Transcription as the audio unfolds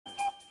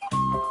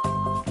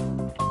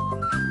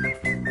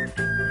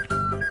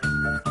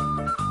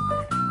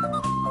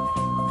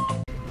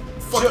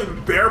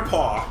fucking bear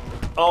paw.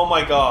 Oh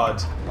my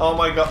god. Oh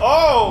my god.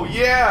 Oh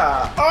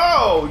yeah.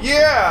 Oh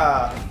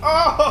yeah.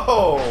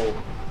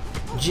 Oh.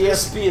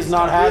 GSP is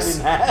not having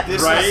that.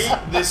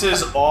 This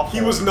is awful.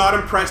 He was not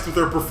impressed with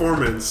her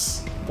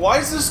performance. Why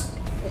is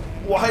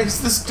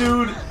this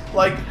dude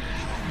like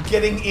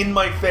getting in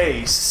my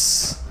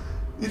face?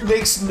 It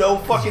makes no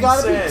fucking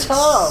sense. You gotta be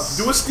tough.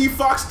 Do a Steve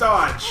Fox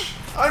dodge.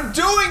 I'm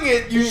doing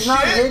it, you He's shit!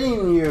 not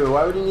hitting you.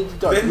 Why would he need to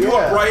dodge? Then do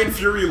a Brian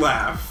Fury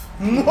laugh.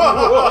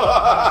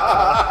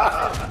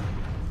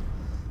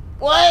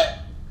 What?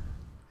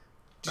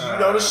 Did you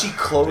notice she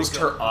closed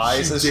her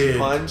eyes as she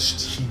punched?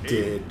 She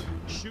did.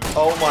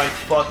 Oh my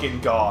fucking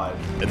god.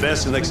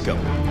 Advance to the next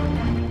couple.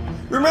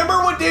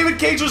 Remember when David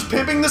Cage was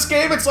pimping this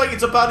game? It's like,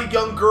 it's about a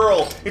young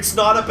girl. It's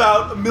not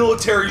about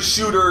military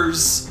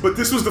shooters. But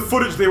this was the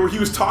footage where he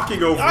was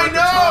talking over I at know!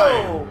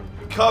 the time.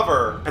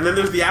 Cover. And then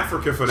there's the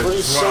Africa footage.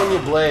 Please, Sonya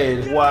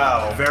Blade.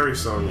 Wow. Very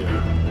Sonya.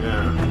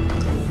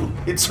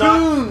 Yeah. It's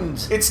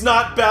tuned. It's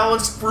not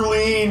balanced for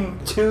lean.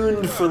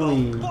 Tuned for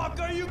lean. Where the fuck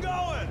are you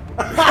going?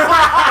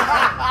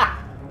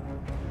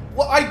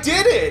 Well, I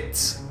did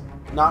it.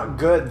 Not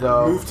good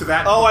though. Move to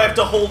that. Oh, I have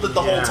to hold it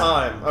the whole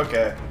time.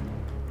 Okay.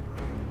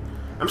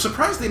 I'm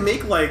surprised they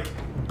make like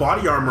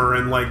body armor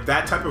and like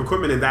that type of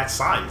equipment in that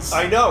size.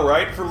 I know,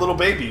 right? For little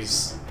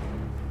babies.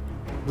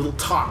 Little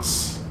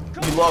tots.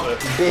 You love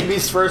it.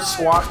 Baby's first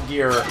SWAT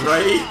gear.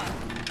 Right?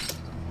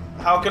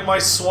 How can my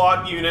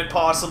SWAT unit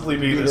possibly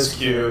be this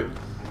cute?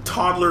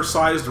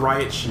 Toddler-sized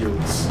riot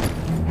shields.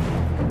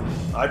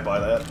 I'd buy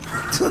that.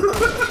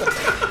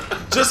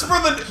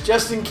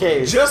 Just in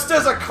case. Just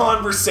as a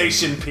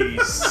conversation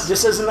piece.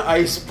 Just as an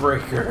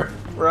icebreaker.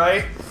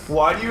 Right?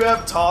 Why do you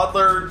have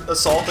toddler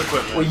assault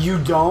equipment? Well, you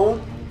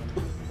don't?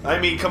 I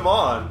mean, come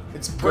on.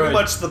 It's pretty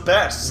much the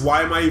best.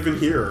 Why am I even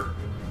here?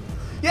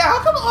 Yeah, how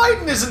come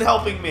Aiden isn't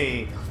helping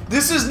me?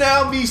 This is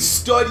now me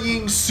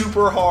studying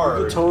super hard.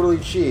 You could totally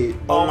cheat.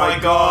 Oh my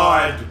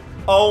god.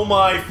 Oh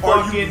my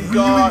fucking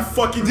god.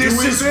 Fucking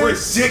this is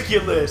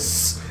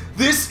ridiculous.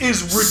 This is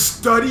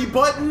study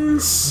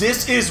buttons?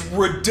 This is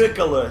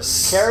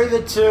ridiculous. Carry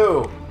the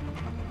 2.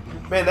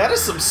 Man, that is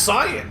some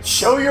science.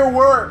 Show your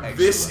work.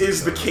 This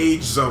is the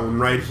cage zone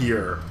right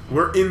here.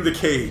 We're in the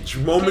cage.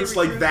 Moments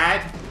like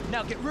that.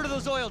 Now get rid of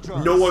those oil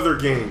drums. No other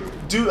game.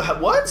 Dude,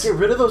 what? Get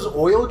rid of those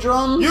oil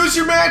drums? Use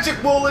your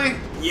magic, Wooly.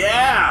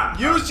 Yeah.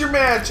 Use your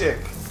magic.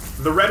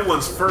 The red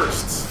one's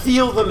first.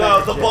 Feel the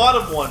magic. No, the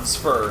bottom one's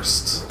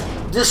first.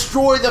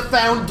 Destroy the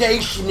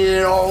foundation and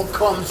it all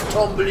comes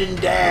tumbling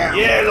down.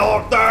 Yeah,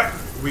 like that.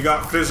 We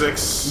got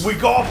physics. We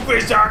got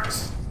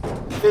physics.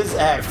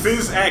 Phys-X.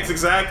 Phys-X,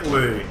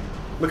 exactly.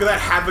 Look at that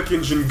Havoc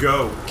engine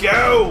go.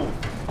 Go.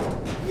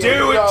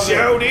 Do it,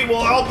 Jody.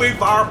 Well, I'll be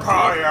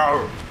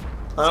vampire.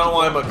 I don't know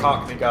why I'm a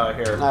Cockney guy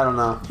here. I don't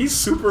know. He's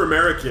super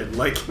American.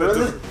 Like,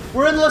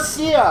 we're in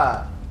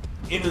Lucia.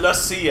 In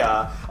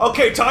Lucia.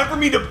 Okay, time for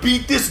me to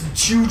beat this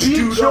huge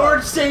dude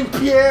George St.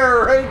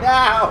 Pierre right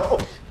now.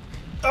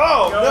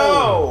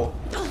 Oh,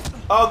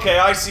 no. Okay,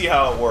 I see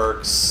how it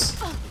works.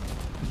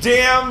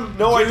 Damn.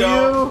 No, I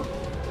don't.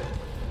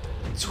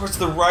 Towards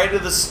the right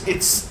of the...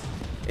 It's...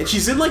 And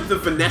she's in, like, the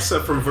Vanessa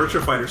from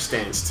Virtua Fighter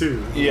stance,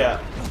 too. Yeah.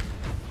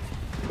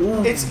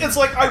 Ooh. It's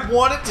like, I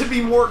want it to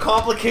be more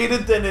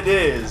complicated than it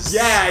is.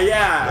 Yeah,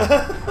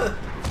 yeah.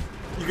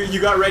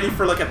 You got ready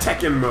for, like, a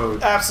Tekken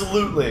mode.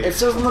 Absolutely. It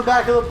says on the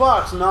back of the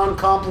box,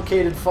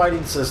 non-complicated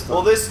fighting system.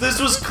 Well, this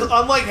was,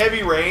 unlike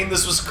Heavy Rain,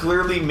 this was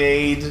clearly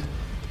made...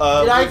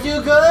 Did I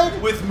do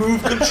good? With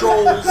move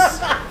controls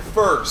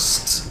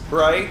first,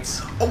 right?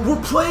 Oh,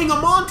 we're playing a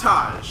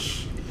montage.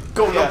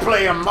 Gonna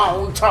play a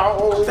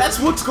montage. That's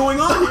what's going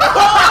on here.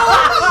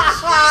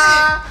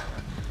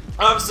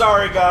 I'm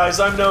sorry, guys.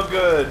 I'm no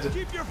good.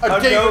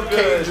 I'm no good.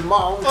 Cage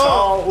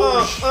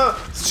montage.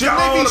 Shouldn't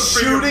they be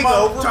shooting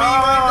over me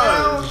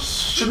right now?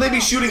 Shouldn't they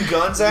be shooting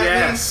guns at me?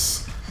 Yes.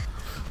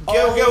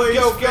 Go, go, go,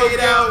 go, fade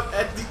go. out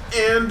at the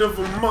end of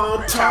a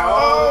montage.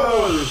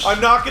 Oh,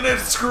 I'm not gonna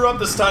screw up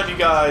this time, you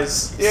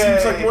guys. Yay.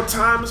 Seems like more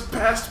time has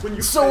passed when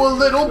you. So a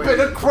little bit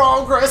of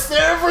progress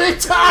every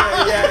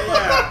time.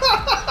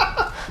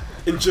 Yeah.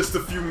 In just a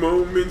few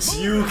moments,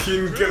 you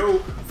can go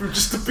from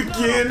just a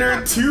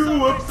beginner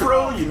to a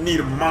pro. You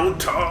need a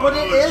montage. But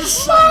it is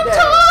Sunday.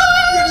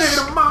 You need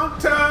a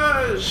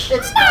montage.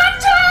 It's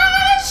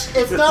montage.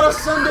 It's not a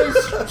Sunday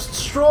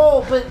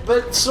stroll,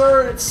 but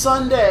sir, it's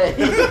Sunday.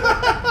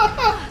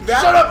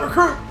 Shut up,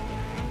 recruit.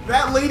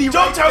 That lady.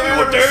 Don't tell me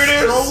what day it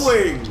is.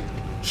 Strolling.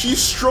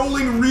 She's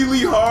strolling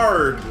really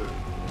hard.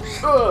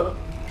 Elbow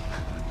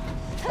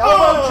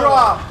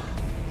drop.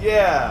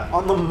 Yeah.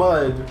 On the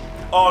mud.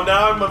 Oh,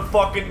 now I'm a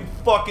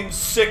fucking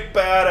sick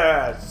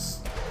badass.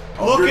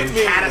 Look at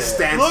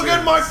me. Look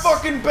at my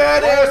fucking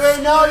badass.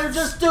 Wait, no, you're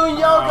just doing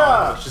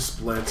yoga. Oh, it just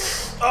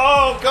splits.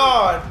 Oh,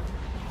 God.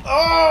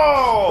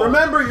 Oh.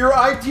 Remember, your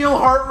ideal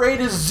heart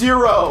rate is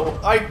 0.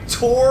 I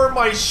tore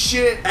my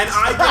shit. And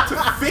I get to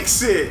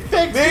fix it.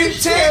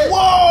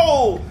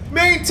 Whoa!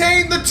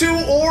 Maintain the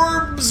 2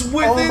 orbs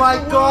within. Oh my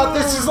god,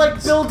 this is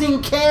like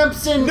building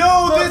camps and.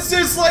 No, this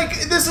is like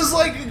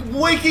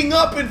waking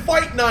up in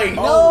fight night.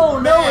 No,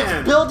 no, man.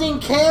 it's building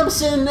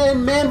camps in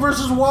Man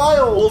vs.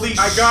 Wild. Wooly,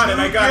 I got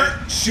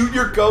it. Shoot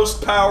your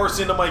ghost powers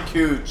into my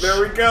cooch.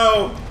 There we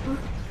go.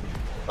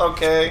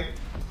 Okay.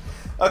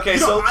 Okay, You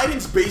know, so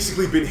Aiden's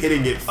basically been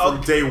hitting it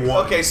from day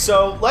one. Okay,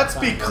 so let's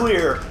be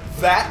clear.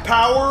 That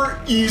power,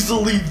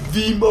 easily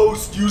the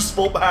most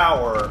useful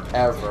power.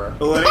 Ever.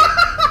 Well,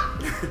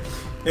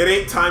 it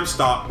ain't time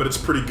stop, but it's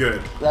pretty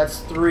good. That's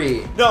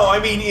 3. No, I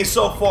mean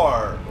so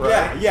far,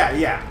 right?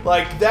 Yeah.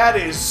 Like, that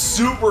is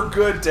super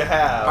good to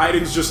have.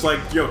 Aiden's just like,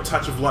 yo,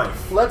 touch of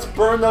life. Let's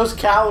burn those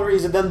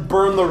calories and then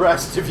burn the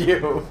rest of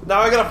you.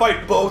 Now I gotta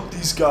fight both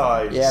these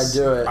guys. Yeah,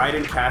 do it.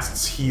 Aiden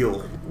casts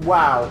heal.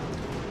 Wow.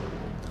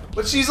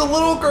 But she's a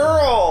little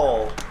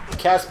girl.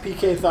 Cast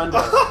PK Thunder.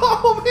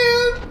 Oh,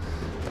 man.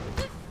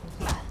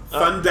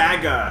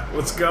 Thundaga,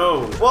 let's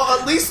go. Well,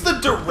 at least the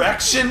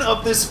direction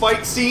of this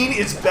fight scene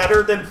is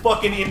better than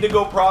fucking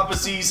Indigo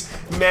Prophecy's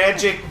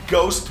magic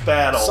ghost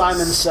battles.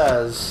 Simon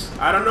says.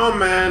 I don't know,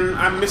 man.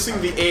 I'm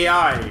missing the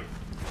AI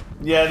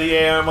Yeah, the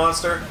AI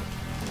monster.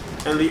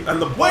 and the Wait,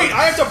 bugs.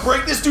 I have to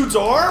break this dude's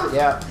arm?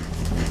 Yeah.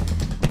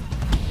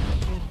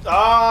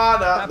 Ah,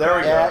 no, there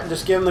we Yeah, go.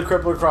 just give him the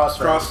crippler crossface.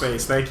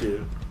 Crossface, thank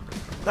you.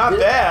 Not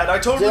bad. I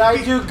totally Did I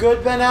beat- do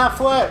good, Ben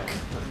Affleck?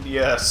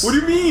 Yes. What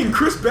do you mean?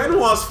 Chris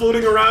Benoit's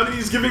floating around and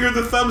he's giving her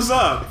the thumbs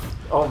up.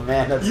 Oh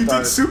man, that's You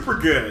dark. did super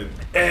good.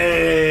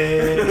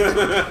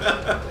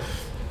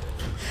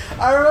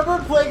 I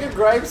remember playing a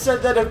gripe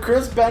said that if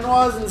Chris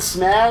Benoit was in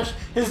Smash,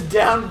 his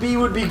down B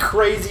would be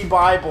Crazy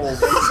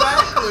Bibles.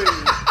 Exactly.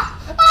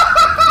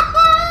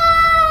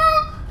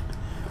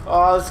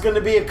 Oh, it's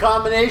gonna be a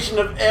combination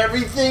of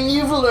everything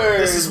you've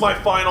learned. This is my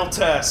final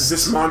test.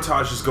 This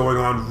montage is going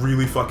on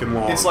really fucking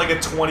long. It's like a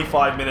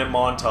 25-minute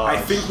montage. I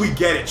think we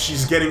get it.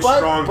 She's getting but,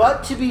 stronger.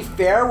 but to be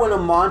fair, when a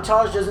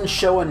montage doesn't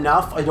show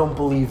enough, I don't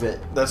believe it.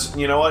 That's,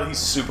 you know what? He's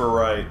super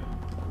right.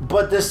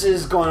 But this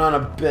is going on a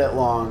bit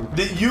long.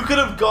 That you could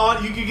have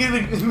gone. You could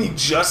give me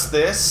just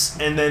this,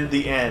 and then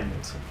the end.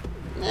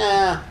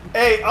 Eh.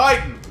 Hey,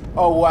 Aiden,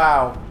 Oh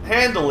wow.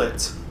 handle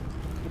it.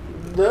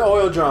 The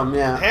oil drum,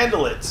 yeah.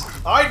 Handle it.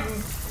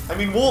 Aiden. I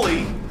mean,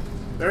 Wooly.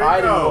 there you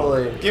I go. don't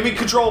believe. Give me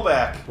control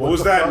back. What was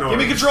the that fuck? noise? Give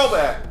me control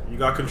back. You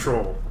got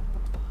control.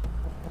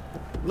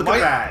 Look Am at I-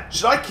 that.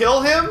 Should I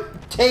kill him?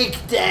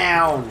 Take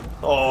down.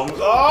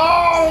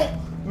 Oh,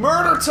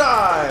 murder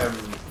time.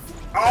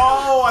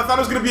 Oh, I thought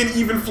it was gonna be an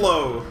even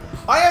flow.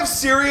 I have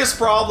serious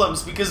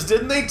problems because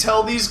didn't they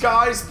tell these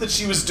guys that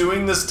she was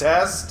doing this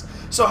test?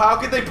 So how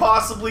could they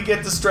possibly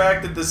get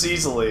distracted this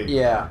easily?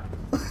 Yeah.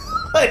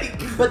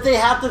 Like, But they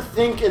have to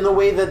think in the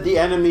way that the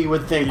enemy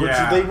would think,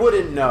 Yeah. which they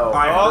wouldn't know.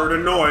 I Oh, heard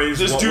a noise.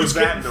 this What dude's was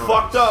that getting noise?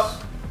 fucked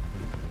up.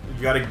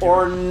 You gotta get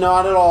Or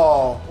not at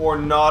all. Or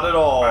not at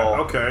all.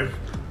 Okay.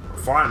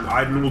 Fine.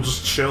 Aiden will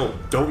just chill.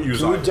 Don't use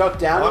Can we Aiden. duck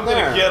down I'm in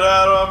there? gonna get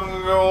out. I'm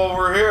gonna go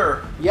over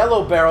here.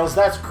 Yellow barrels,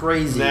 that's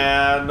crazy.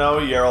 Nah, no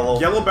yellow.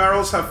 Yellow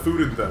barrels have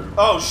food in them.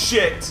 Oh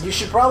shit! You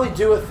should probably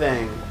do a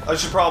thing. I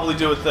should probably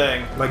do a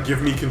thing. Like,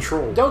 give me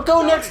control. Don't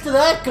go next to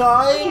that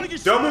guy!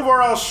 Don't move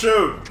or I'll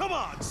shoot. Come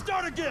on,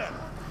 start again.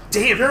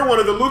 Damn. You're one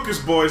of the Lucas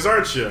boys,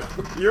 aren't you?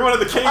 You're one of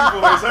the King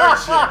boys,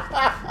 aren't you?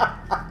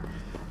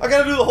 I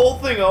gotta do the whole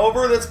thing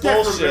over. That's Get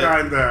from bullshit.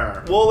 behind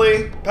there.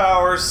 Wooly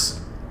powers.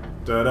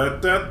 Da da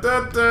da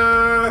da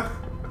da.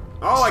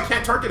 Oh, I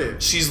can't target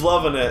it. She's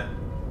loving it.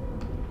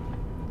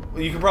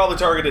 Well, you can probably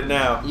target it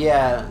now.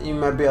 Yeah, you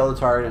might be able to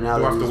target it now.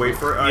 Do I that have to he's- wait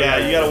for it? Oh, Yeah,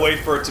 you gotta wait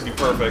for it to be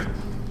perfect.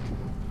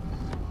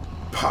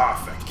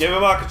 Perfect. Give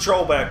him our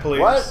control back, please.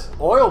 What?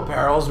 Oil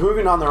barrels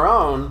moving on their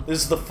own?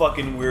 This is the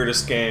fucking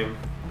weirdest game.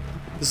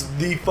 This is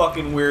the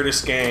fucking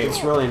weirdest game.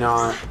 It's really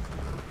not.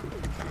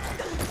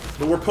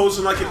 But we're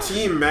posing like a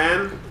team,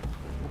 man.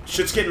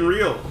 Shit's getting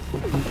real.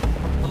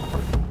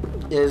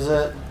 Is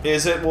it?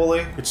 Is it,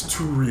 Wooly? It's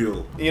too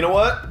real. You know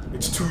what?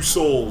 It's two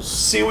souls.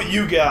 See what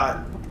you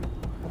got.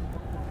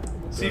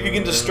 See if you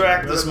can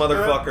distract this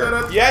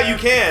motherfucker. Yeah, you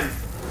can.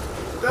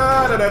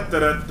 Da da da da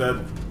da da.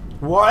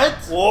 What?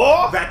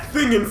 Whoa! That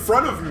thing in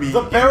front of me.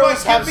 The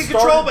barrels give have me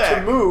control started to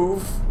back.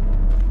 move.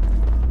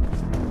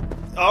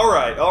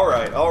 Alright,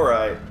 alright,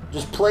 alright.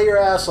 Just play your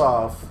ass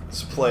off.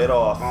 Let's play it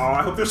off. Oh,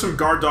 I hope there's some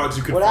guard dogs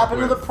you can What fuck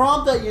happened to with. the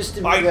prompt that used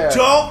to be I there?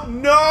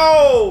 don't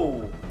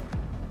know!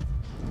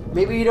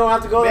 Maybe you don't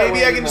have to go that way Maybe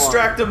I can anymore.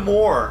 distract him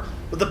more.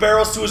 With the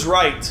barrels to his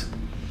right.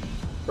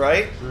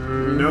 Right?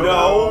 No.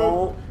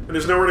 No. And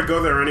there's nowhere to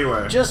go there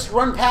anyway. Just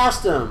run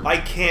past him. I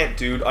can't,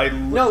 dude.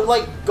 No,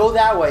 like, go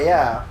that way,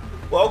 yeah.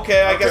 Well,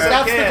 okay, I guess Okay. I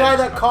That's can. the guy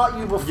that caught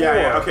you before.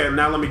 Yeah, okay,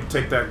 now let me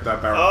take that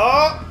barrel.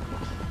 Oh!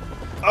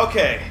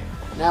 Okay.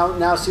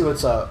 Now see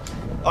what's up.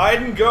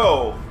 Aiden,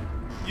 go.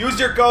 Use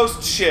your ghost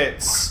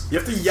shits. You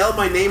have to yell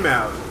my name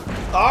out.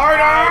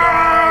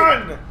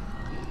 Aiden!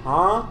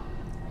 Huh?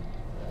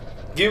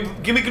 Give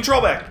me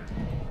control back.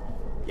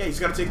 Yeah, he's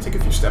gotta take a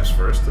few steps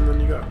first, and then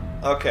you go.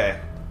 Okay.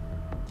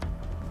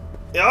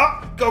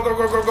 Yeah. Go, go,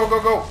 go, go, go,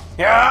 go, go.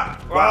 Yeah.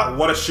 Wow,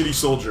 what a shitty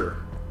soldier.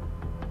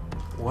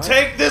 What?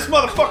 Take this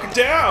motherfucker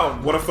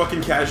down! What a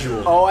fucking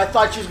casual. Oh, I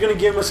thought she was gonna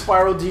give him a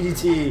spiral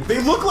DDT. They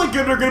look like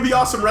they're gonna be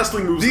awesome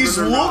wrestling moves. These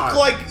but they're look not.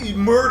 like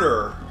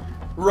murder,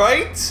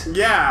 right?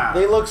 Yeah.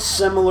 They look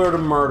similar to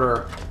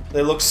murder.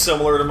 They look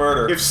similar to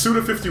murder. If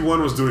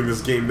Suda51 was doing this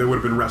game, there would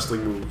have been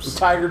wrestling moves.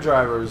 Tiger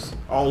drivers.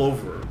 All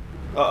over.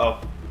 Uh-oh.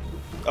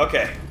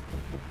 Okay.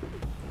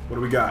 What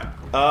do we got?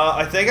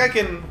 I think I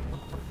can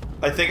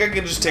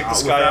just take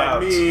this guy Without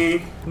out.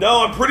 me.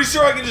 No, I'm pretty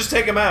sure I can just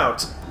take him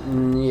out.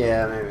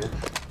 Yeah, maybe.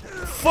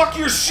 Fuck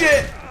your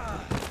shit!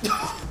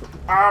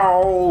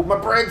 Ow, my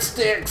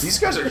breadsticks. These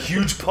guys are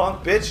huge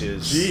punk bitches.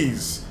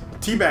 Jeez.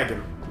 Teabag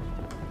him.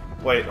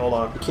 Wait, hold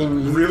on.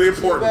 Can you Really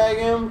important. teabag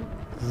him?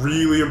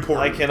 Really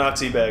important. I cannot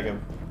teabag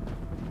him.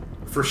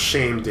 For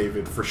shame,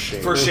 David. For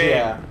shame. For shame.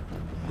 Yeah.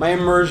 My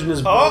immersion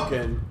is Oh.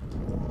 broken.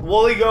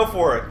 Wooly, go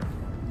for it.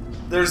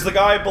 There's the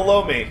guy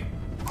below me.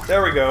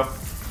 There we go.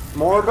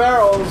 More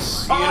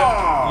barrels.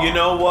 Oh! You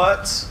know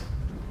what?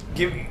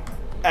 Give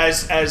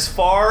as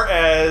far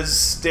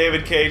as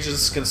David Cage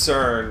is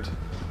concerned,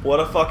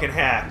 what a fucking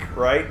hack,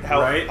 right?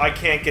 How Right. I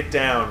can't get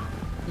down.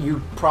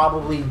 You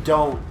probably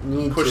don't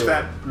need Push to.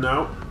 that.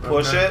 No.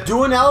 Push Okay. it.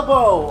 Do an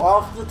elbow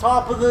off the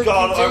top of the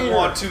God, container. I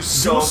want to Do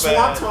so a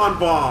bad. swanton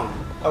bomb.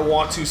 I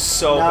want to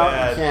so No,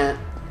 bad. you can't.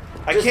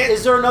 I can't.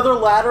 Is there another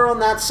ladder on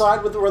that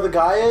side with where the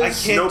guy is?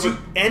 I can't No, do but-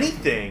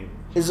 anything.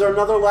 Is there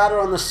another ladder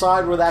on the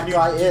side where that You-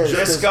 guy you is?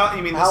 just 'Cause got-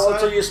 you mean how this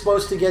else side? are you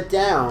supposed to get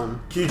down?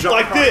 Can you jump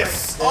Like across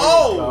this. that? There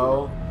Oh! you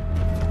go.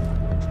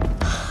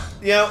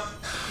 You know,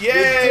 You did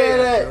yay!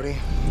 it. Cody,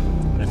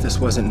 but if this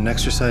wasn't an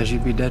exercise,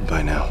 you'd be dead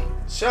by now.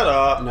 Shut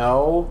up.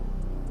 No.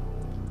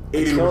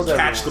 Aiden killed would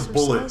catch the everyone.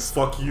 bullet.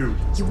 Fuck you.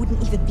 You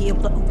wouldn't even be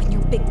able to open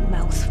your big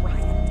mouth,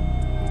 Ryan.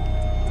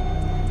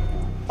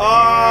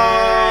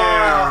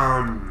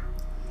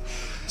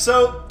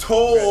 So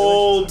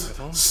Told.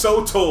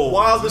 So told.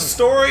 while the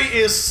story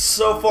is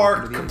so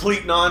far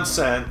complete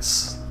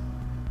nonsense,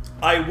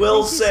 I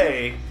will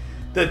say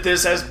that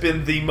this has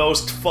been the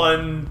most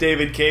fun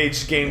David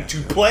Cage game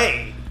to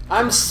play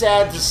I'm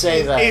sad to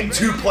say that. in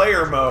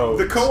two-player mode.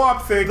 The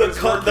co-op thing is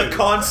the working.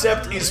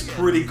 concept is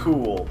pretty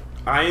cool.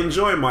 I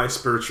enjoy my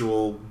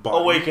spiritual body.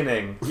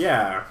 Awakening.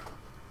 Yeah.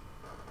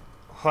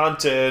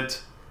 Hunted.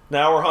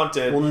 Now we're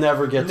hunted. We'll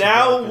never get to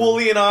Now broken.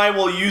 Wooly and I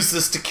will use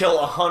this to kill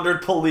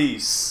 100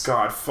 police.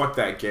 God, fuck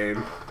that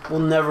game. We'll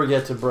never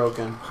get to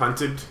broken.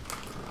 Hunted.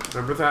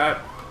 Remember that?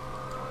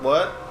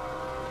 What?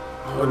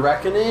 The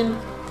Reckoning?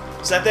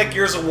 Is that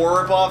Gears of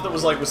War ripoff that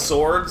was like with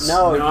swords?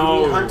 No, No.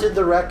 you mean Hunted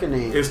the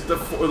Reckoning. It's the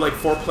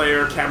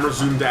four-player camera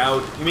zoomed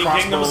out. You mean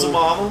crossbow. Kingdoms of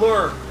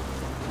Amalur?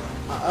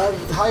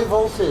 High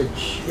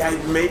voltage. Yeah,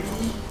 maybe.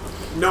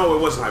 No,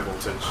 it wasn't high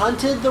voltage.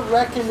 Hunted the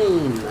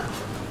Reckoning.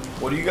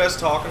 What are you guys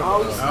talking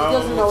Oh, about? he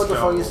doesn't know what the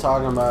fuck he's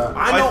talking about.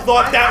 I know-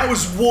 thought that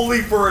was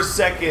Wooly for a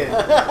second.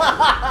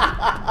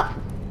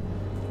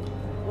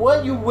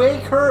 What, you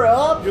wake her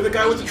up? You're the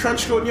guy with the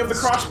trench coat and you have the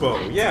crossbow.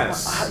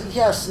 Yes.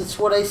 Yes, that's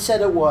what I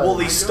said it was.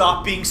 Wooly,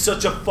 stop being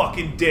such a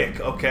fucking dick,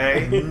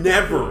 okay?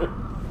 Never.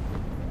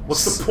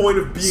 What's the point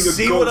of being a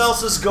See ghost what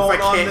else is going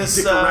if I on can't this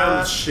dick around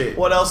with shit?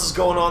 What else is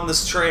going on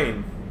this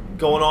train?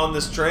 Going on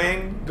this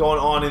train? Going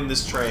on in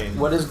this train.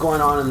 What is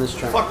going on in this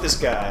train? Fuck this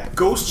guy.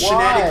 Ghost Why?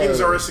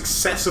 shenanigans are a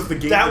success of the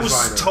game That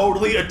designer. was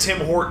totally a Tim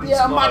Hortons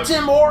Yeah, my mug.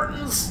 Tim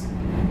Hortons.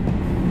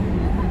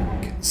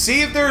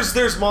 See if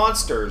there's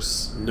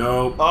monsters.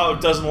 Nope. Oh,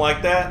 it doesn't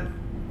like that?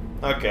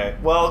 Okay.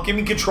 Well, give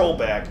me control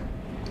back.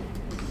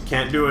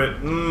 Can't do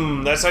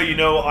it. That's how you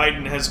know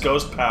Aiden has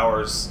ghost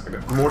powers. I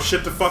got more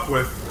shit to fuck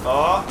with.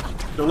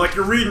 Don't like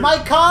your reading. My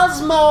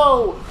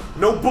Cosmo.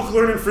 No book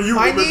learning for you,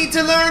 woman.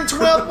 to learn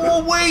 12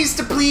 more ways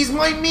to please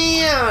my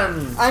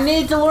man. I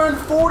need to learn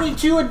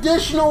 42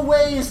 additional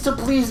ways to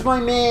please my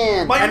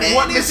man. My And man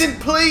what isn't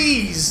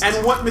pleased.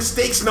 And what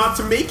mistakes not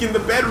to make in the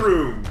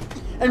bedroom.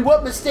 And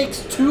what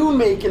mistakes to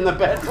make in the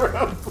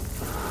bedroom.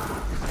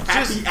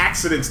 Happy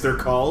accidents, they're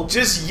called.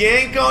 Just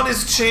yank on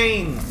his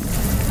chain.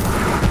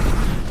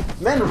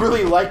 Men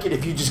really like it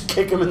if you just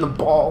kick them in the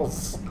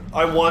balls.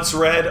 I once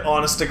read,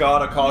 honest to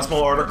God, a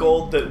Cosmo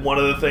article that one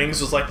of the things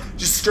was like,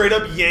 just straight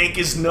up yank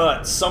his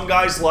nuts. Some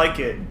guys like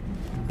it.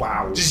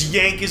 Wow. Just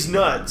yank his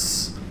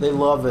nuts. They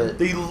love it.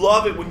 They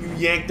love it when you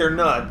yank their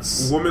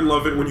nuts. Women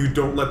love it when you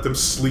don't let them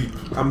sleep.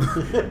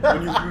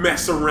 When you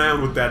mess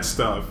around with that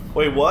stuff.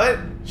 Wait, what?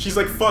 She's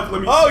like, fuck,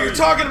 let me Oh, sleep. you're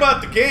talking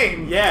about the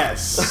game.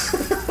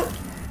 Yes.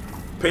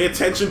 Pay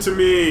attention to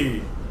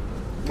me.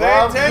 Pay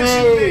Love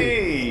attention me.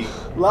 to me.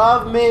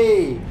 Love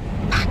me.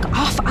 Back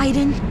off,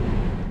 Aiden.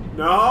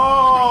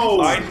 No.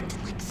 Like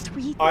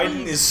 3 Aiden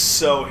days. is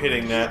so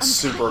hitting that I'm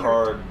super tired.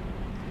 hard.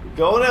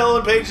 Go in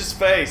Ellen Page's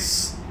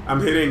face.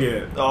 I'm hitting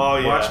it. Oh,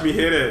 yeah. Watch me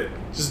hit it.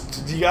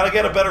 Just, you gotta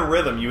get a better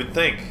rhythm, you would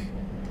think.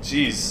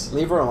 Jeez.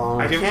 Leave her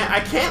alone. I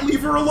can't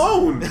leave her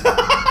alone.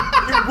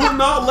 It will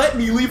not let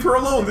me leave her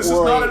alone. This is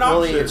not an option.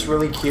 Willie, it's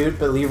really cute,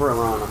 but leave her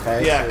alone,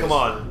 okay? Yeah, come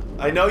on.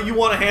 I know you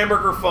want a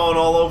hamburger phone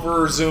all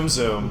over Zoom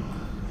Zoom.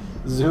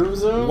 Zoom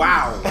zoom?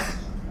 Wow.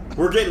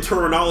 We're getting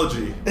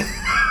terminology.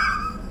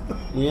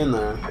 We in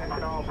there.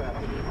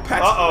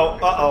 Pat's, Uh-oh,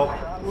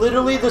 uh-oh.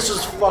 Literally, this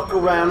is fuck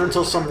around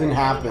until something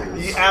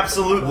happens. Yeah,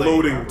 absolutely.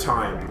 Loading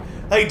time.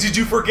 Hey, did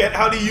you forget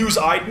how to use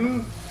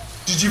Aiden?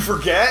 Did you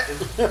forget?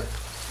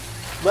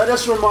 Let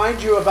us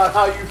remind you about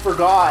how you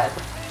forgot.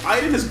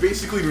 Aiden is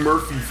basically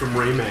Murphy from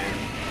Rayman.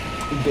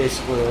 He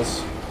basically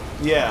is.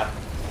 Yeah.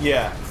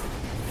 Yeah.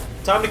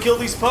 Time to kill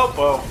these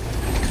popo.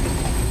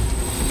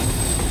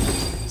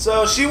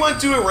 So she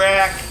went to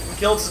Iraq,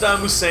 killed Saddam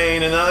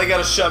Hussein, and now they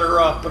gotta shut her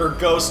up, but her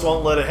ghost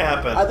won't let it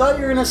happen. I thought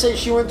you were gonna say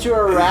she went to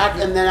Iraq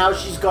and then now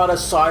she's got a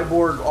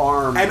cyborg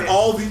arm. And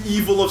all the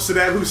evil of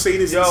Saddam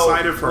Hussein is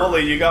inside of her.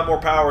 Wooly, you got more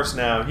powers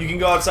now. You can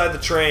go outside the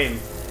train.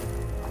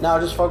 No,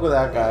 just fuck with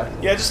that guy.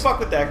 Yeah, just fuck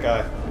with that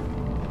guy.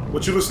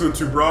 What you listening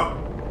to, bro?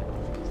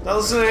 Not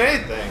listening to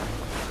anything.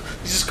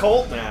 He's just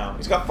cold now.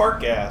 He's got fart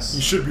gas.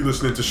 You should be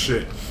listening to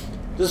shit.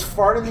 Just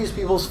fart in these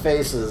people's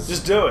faces.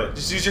 Just do it.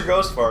 Just use your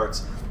ghost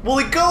farts.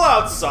 Wooly, go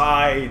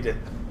outside.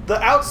 The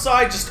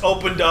outside just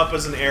opened up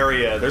as an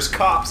area. There's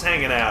cops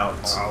hanging out.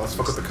 Let's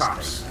fuck with the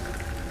cops.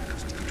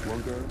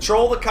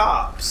 Troll the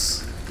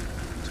cops.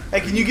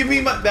 Hey, can you give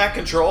me back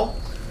control?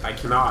 I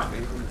cannot.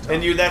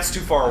 And that's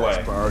too far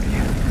away.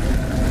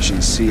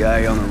 She's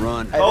CIA on the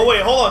run. Oh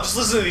wait, hold on. Just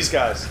listen to these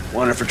guys.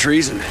 Wanted for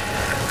treason.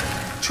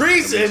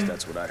 Treason?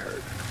 That's what I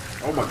heard.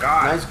 Oh my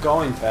god. Nice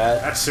going,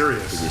 Pat. That's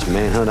serious. Biggest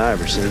manhunt I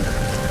ever seen.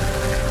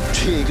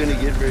 She ain't gonna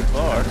get very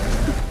far.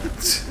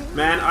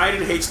 Man,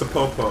 Aiden hates the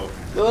popo.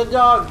 Look at the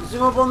dog.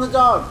 Zoom up on the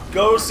dog.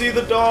 Go see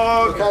the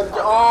dog.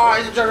 Oh,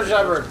 he's a German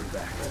Shepherd.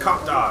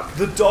 Cop dog.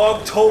 The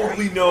dog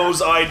totally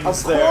knows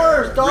Aiden's Of there.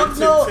 course, dogs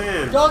know.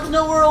 Rin-tin-tin. Dogs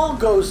know where all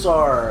ghosts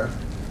are.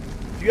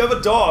 If you have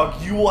a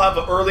dog, you will have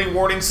an early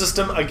warning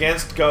system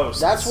against ghosts.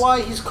 That's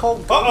why he's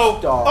called Ghost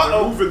Uh-oh. Dog.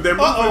 Uh-oh. They're moving.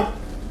 Uh-oh.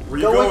 Where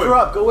you Go going? wake her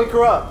up. Go wake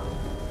her up.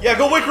 Yeah,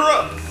 go wake her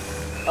up.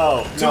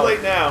 Oh, Too no.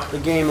 late now. The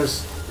game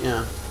is,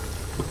 yeah.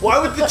 Why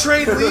would the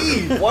train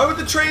leave? Why would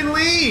the train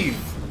leave?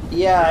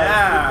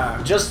 Yeah.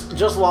 Yeah.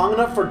 Just long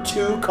enough for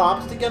 2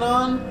 cops to get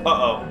on.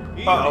 Uh-oh.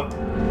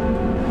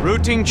 Uh-oh.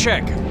 Routine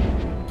check.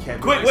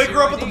 Quick, wake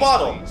her up with the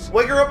bottle.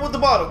 Wake her up with the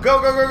bottle. Go,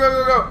 go, go, go,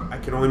 go, go. I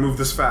can only move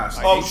this fast.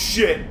 Oh,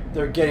 shit.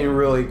 They're getting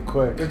really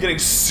quick. They're getting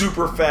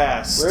super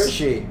fast. Where is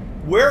she?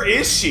 Where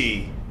is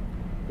she?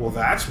 Well,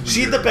 that's weird.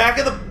 She's at the back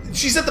of the...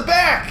 She's at the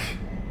back.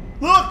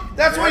 Look,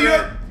 that's why Damn you it.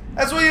 have...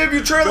 That's why you have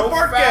your trail Go of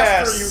fart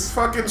faster, gas. you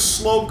fucking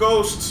slow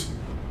ghost.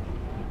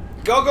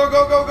 Go, go,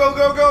 go, go, go,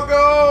 go, go,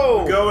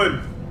 go.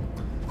 Going.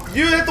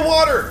 You hit the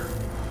water.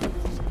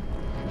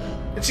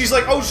 And she's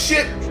like, oh,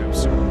 shit.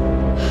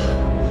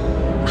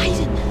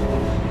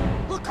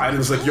 Aiden. Look.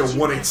 Aiden's like, yo,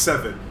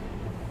 187.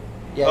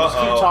 Yeah, just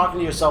keep Uh-oh. talking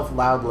to yourself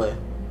loudly.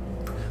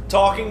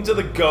 Talking to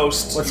the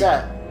ghost. What's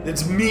that?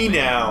 It's me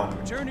now.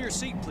 Return to your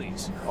seat,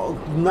 please. Oh,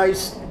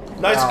 nice.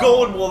 Nice Wow.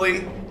 going, Wooly.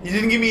 You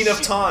didn't give me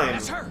enough time.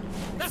 That's her.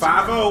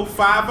 5-0,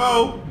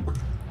 5-0.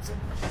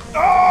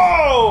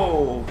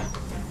 Oh!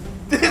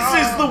 This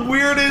is the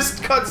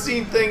weirdest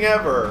cutscene thing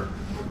ever.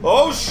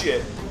 Oh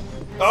shit!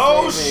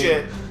 Oh Save me.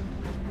 shit!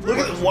 Look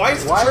at why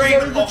is the Why train?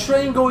 is the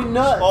train going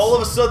nuts? all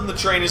of a sudden, the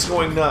train is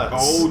going nuts.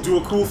 Oh, do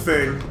a cool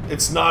thing.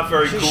 It's not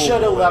very She cool.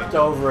 should have Wooly. leapt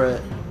over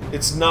it.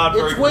 It's not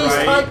very It's cool. waist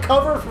right? high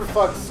cover for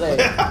fuck's sake.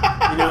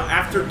 You know,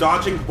 after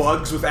dodging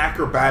bugs with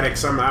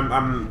acrobatics, I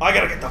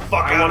gotta get the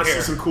fuck I out want of to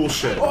here. see some cool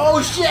shit.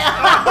 Oh shit!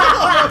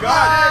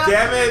 God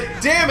damn it!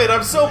 Damn it!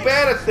 I'm so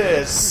bad at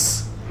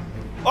this.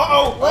 Uh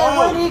oh.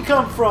 Where did he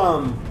come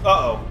from? Uh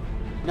oh.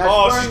 Now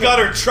Oh, wearing she's got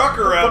her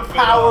trucker the outfit.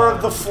 power on.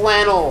 of the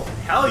flannel.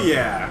 Hell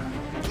yeah!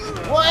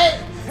 What?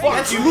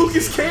 That's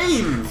Lucas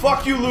Kane.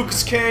 Fuck you,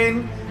 Lucas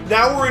Kane.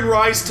 Now we're in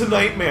Rise to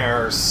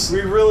Nightmares.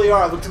 We really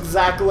are. Looks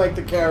exactly like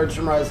the carriage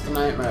from Rise to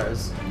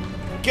Nightmares.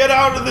 Get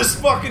out of this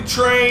fucking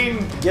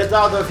train. Get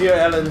out of here,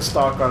 Ellen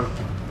Stalker.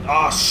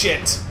 Oh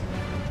shit.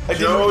 I didn't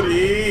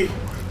Jody.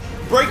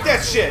 break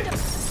that shit.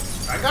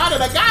 I got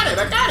it, I got it,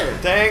 I got it.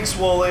 Thanks,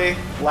 Wooly.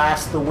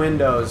 Blast the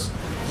windows.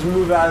 Just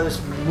move out of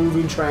this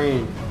moving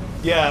train.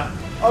 Yeah.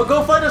 Oh,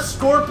 go fight a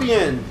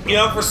scorpion. You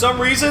know, for some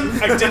reason,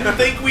 I didn't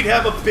think we'd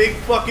have a big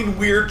fucking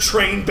weird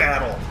train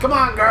battle. Come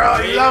on,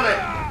 girl. You love it.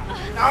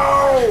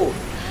 No!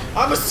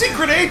 I'm a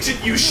secret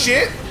agent, you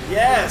shit!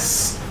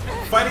 Yes.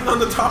 Fighting on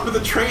the top of the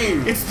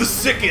train. It's the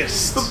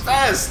sickest. the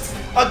best.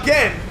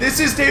 Again, this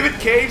is David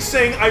Cage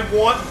saying I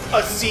want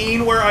a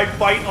scene where I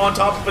fight on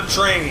top of a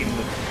train.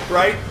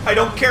 Right? I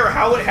don't care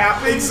how it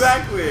happens.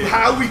 Exactly.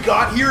 How we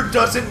got here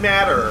doesn't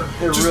matter.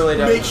 It Just really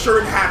does. make sure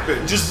it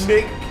happens. Just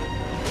make...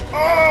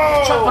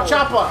 Oh! Choppa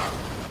choppa.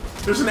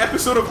 There's an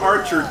episode of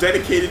Archer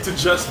dedicated to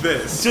just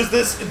this. To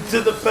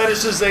the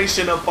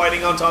fetishization of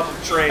fighting on top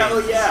of trains.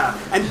 Hell yeah.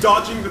 And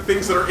dodging the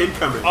things that are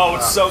incoming. Oh,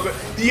 it's so good.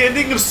 The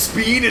ending of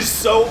Speed is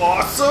so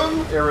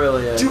awesome. It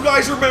really is. Do you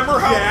guys remember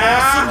how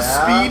Yeah. awesome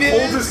Speed is?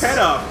 Hold his head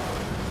up.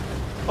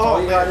 all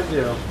Oh, you man. gotta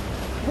do.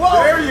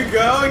 There you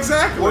go,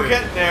 exactly. We're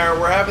getting there.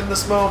 We're having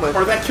this moment.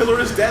 Or that killer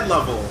is dead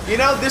level. You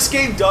know, this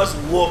game does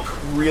look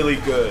really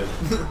good.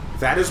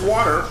 That is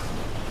water.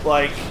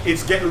 Like,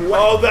 It's getting wet.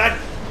 oh, that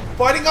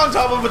Fighting on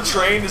top of a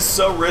train is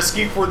so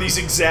risky for these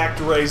exact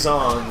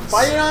raisons.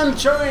 Fighting on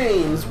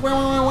trains.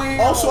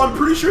 Also, I'm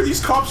pretty sure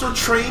these cops are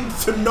trained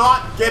to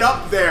not get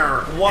up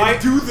there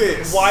and do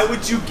this. Why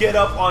would you get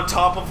up on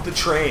top of the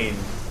train?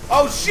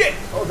 Oh shit!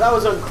 Oh, that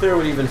was unclear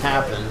what even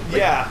happened.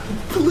 Yeah.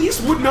 Police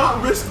would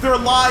not risk their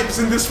lives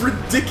in this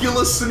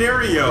ridiculous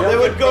scenario. They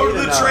would go to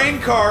the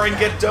train car and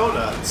get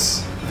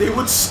donuts. They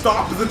would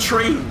stop the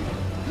train.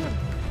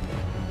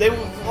 They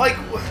would, like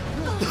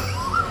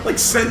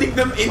sending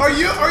them in. Are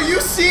you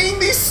seeing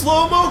these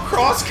slow-mo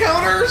cross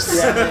counters?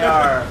 Yeah, they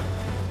are.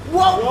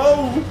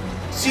 Whoa!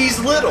 She's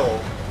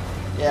little.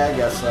 Yeah, I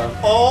guess so.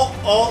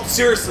 All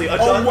seriously, a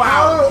Oh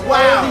wow!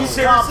 Why are these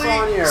cops seriously,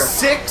 on here?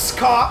 6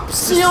 cops.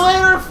 See you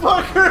later,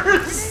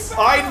 fuckers!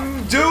 I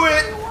do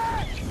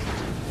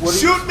it.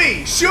 Shoot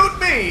me! Shoot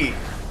me!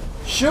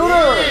 Shoot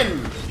her!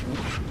 In!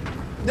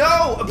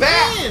 No,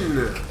 back!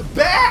 In!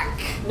 Back!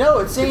 No,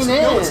 it's ain't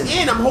in. No, it's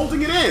in. I'm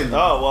holding it in.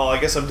 Oh well, I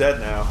guess I'm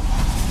dead now.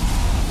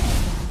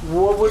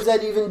 What was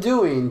that even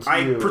doing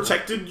to you? I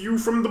protected you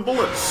from the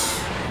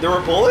bullets. There were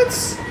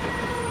bullets?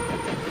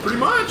 Pretty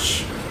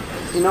much.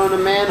 You know, in a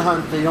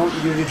manhunt, they don't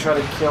usually try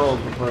to kill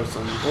the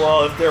person.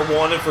 Well, if they're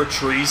wanted for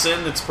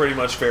treason, it's pretty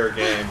much fair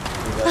game.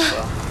 I guess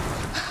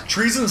so.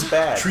 Treason's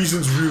bad.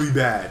 Treason's really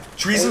bad.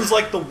 Treason's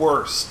like the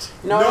worst.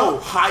 No,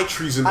 high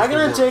treason. I'm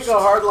gonna take a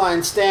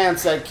hardline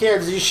stance that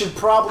kids, you should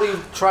probably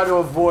try to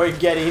avoid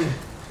getting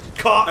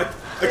Caught.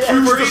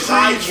 accused of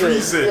high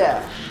treason.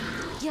 Yeah.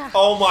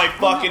 Oh my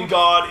fucking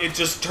god! It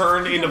just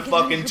turned into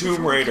fucking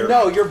Tomb Raider.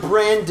 No, you're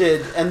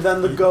branded, and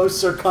then the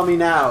ghosts are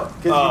coming out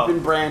because you've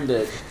been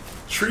branded.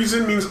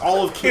 Treason means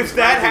all of King's If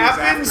that Landing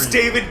is happens, after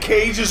you. David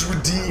Cage is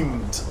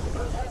redeemed.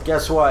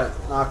 Guess what?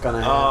 Not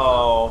gonna happen.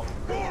 Oh,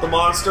 the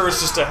monster is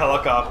just a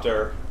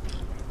helicopter.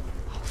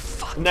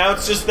 Now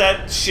it's just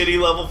that shitty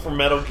level from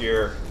Metal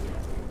Gear.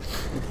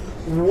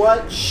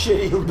 What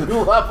shitty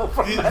level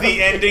from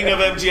The ending of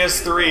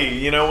MGS3,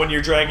 you know, when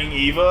you're dragging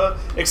Eva,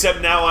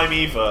 except now I'm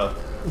Eva.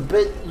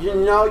 But you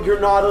know, you're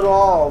not at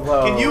all,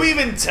 though. Can you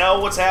even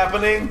tell what's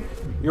happening?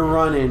 You're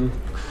running.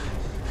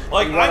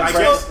 Like, I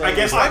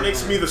guess that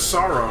makes me the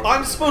sorrow.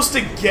 I'm supposed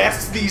to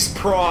guess these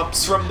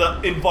prompts from the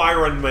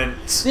environment.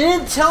 They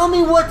didn't tell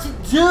me what to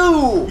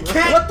do. You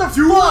can't what the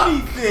do fuck?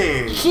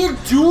 anything. You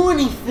can't do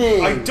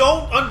anything. I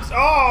don't.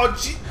 Oh,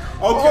 gee.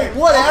 Okay, Oh,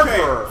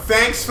 whatever. Okay.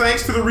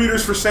 Thanks to the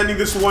readers for sending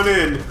this one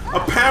in.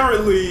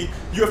 Apparently,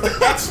 you have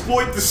to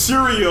exploit the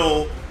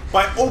cereal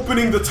by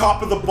opening the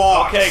top of the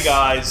box. Okay,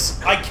 guys.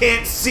 I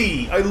can't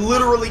see. I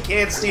literally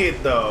can't see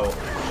it, though.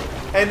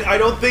 And I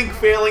don't think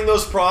failing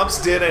those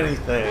prompts did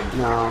anything.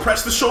 No.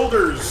 Press the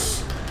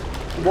shoulders.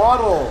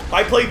 Waddle.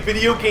 I play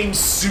video games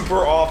super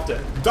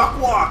often. Duck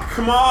walk,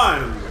 come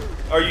on.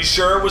 Are you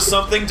sure it was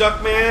something,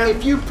 Duckman?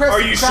 If you press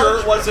Are the you crouch sure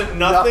it wasn't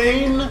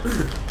nothing?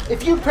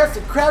 If you press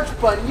the crouch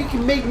button, you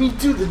can make me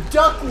do the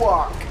duck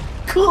walk.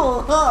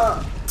 Cool,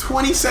 huh?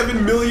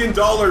 $27 million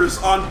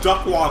on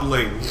duck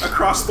waddling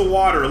across the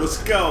water. Let's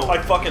go.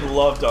 I fucking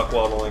love duck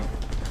waddling.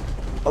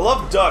 I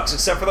love ducks,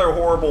 except for their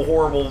horrible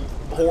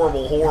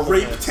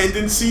Rape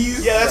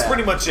tendencies. Yeah, that's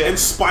pretty much it. And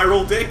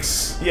spiral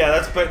dicks.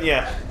 Yeah,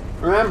 yeah.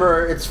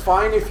 Remember, it's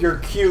fine if you're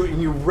cute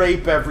and you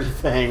rape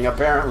everything,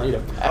 apparently, to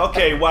pets.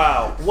 Okay,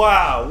 wow.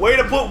 Wow. Way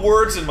to put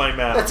words in my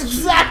mouth. That's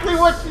exactly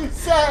what you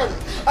said.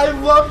 I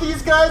love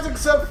these guys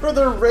except for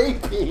their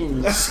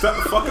raping.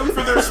 Fuck them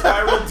for their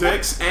spiral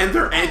dicks and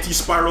their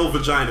anti-spiral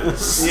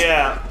vaginas.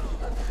 Yeah.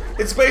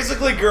 It's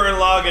basically Gurren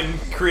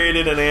Lagann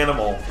created an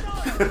animal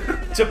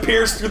to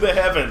pierce through the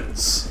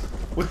heavens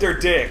with their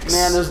dicks.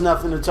 Man, there's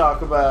nothing to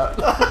talk about.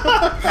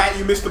 Pat,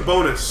 you missed the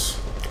bonus.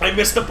 I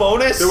missed a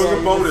bonus? There was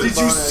a bonus. Did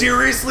you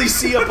seriously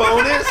see a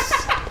bonus?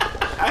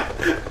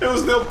 There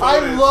was no bonus.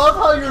 I love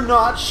how you're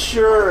not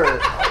sure.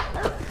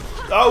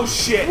 Oh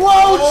shit.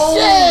 Whoa,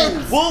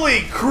 shit!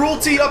 Wooly,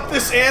 cruelty up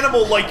this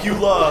animal like you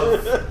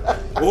love.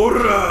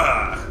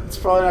 Ora! It's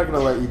probably not gonna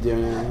let you do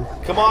anything.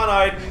 Come on,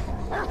 Aiden.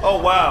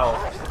 Oh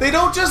wow. They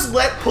don't just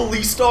let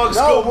police dogs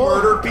go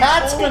murder people.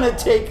 Pat's gonna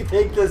take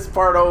this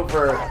part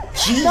over.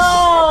 Jeez,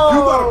 No! you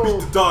gotta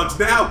beat the dogs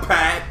now,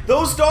 Pat.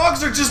 Those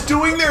dogs are just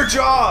doing their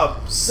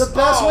jobs. The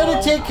best way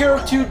to take care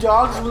of two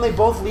dogs is when they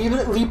both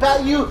leap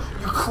at you,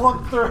 you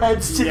clunk their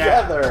heads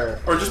together.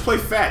 Or just play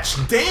fetch.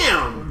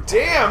 Damn!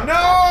 Damn,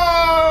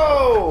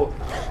 no!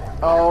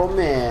 Oh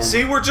man.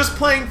 See, we're just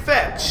playing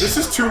fetch. This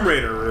is Tomb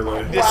Raider,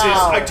 really. This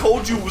Wow. is. I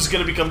told you it was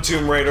gonna become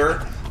Tomb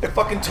Raider. I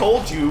fucking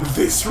told you.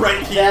 This right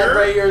That here.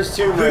 right here is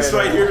Tomb Raider. This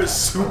right here is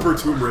super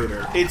Tomb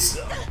Raider. It's.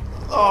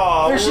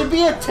 Oh. There should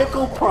be a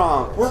tickle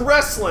prompt. We're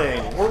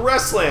wrestling. We're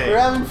wrestling. We're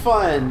having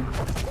fun.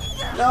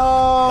 No.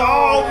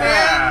 Oh man,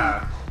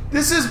 Yeah.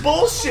 this is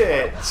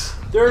bullshit.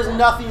 There is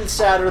nothing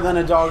sadder than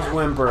a dog's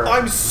whimper.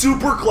 I'm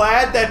super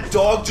glad that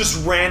dog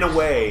just ran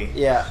away.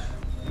 Yeah.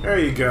 There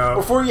you go.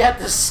 Before you had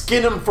to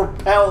skin him for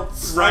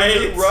pelts.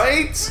 Right?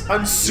 Right?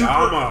 I'm super.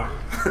 Yama.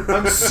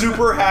 I'm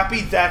super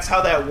happy that's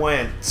how that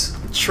went.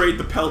 Trade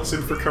the pelts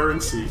in for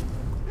currency.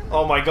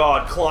 Oh my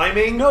god,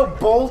 climbing? No,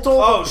 bolt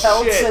all Oh, the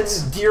pelts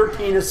shit. and deer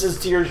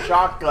penises to your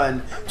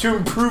shotgun to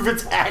improve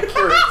its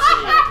accuracy.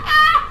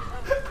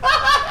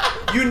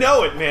 You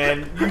know it,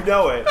 man. You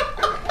know it.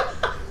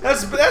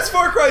 That's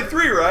Far Cry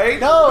 3, right?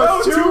 No,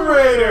 it's Tomb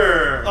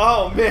Raider.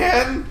 Oh,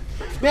 man.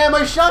 Man,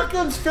 my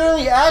shotgun's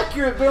fairly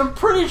accurate, but I'm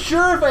pretty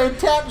sure if I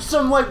attach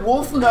some, like,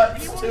 wolf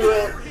nuts to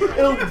it,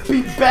 it'll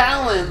be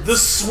balanced. The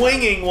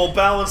swinging will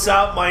balance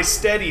out my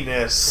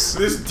steadiness.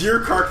 This deer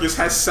carcass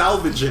has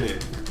salvage in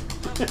it.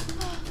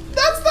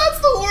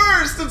 That's the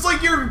worst. It's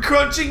like you're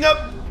crunching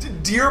up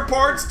deer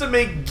parts to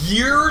make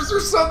gears or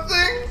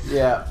something.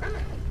 Yeah.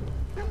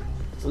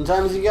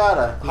 Sometimes you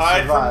gotta.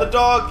 Hide from the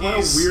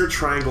doggies. What a weird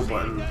triangle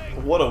button.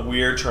 What a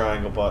weird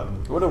triangle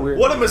button. What a weird.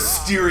 What a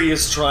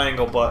mysterious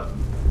triangle button.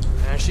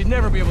 Man, she'd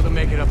never be able to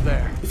make it up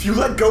there. If you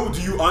let go,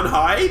 do you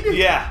unhide?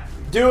 Yeah.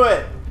 Do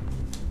it.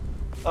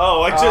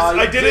 Oh,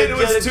 I did it. It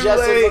was too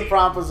just as the late.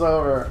 prompt was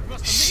over.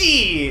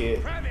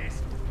 Shit.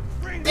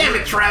 Damn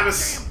it,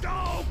 Travis.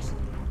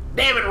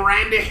 Damn it,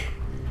 Randy.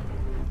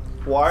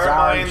 Why am Sorry,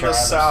 I in the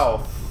Travis.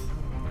 south?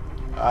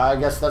 I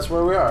guess that's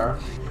where we are.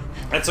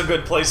 That's a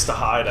good place to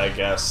hide, I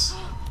guess.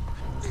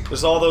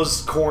 There's all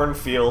those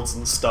cornfields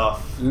and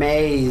stuff.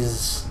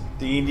 Maze.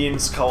 The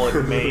Indians call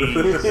it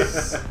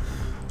maize.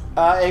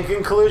 In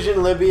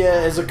conclusion,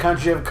 Libya is a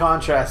country of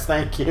contrast.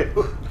 Thank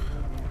you.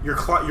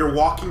 You're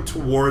walking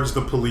towards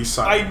the police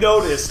side. I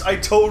noticed. I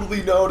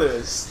totally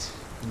noticed.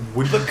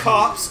 The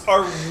cops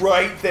are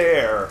right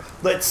there.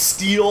 Let's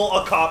steal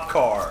a cop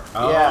car.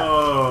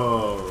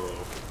 Oh.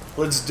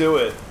 Let's do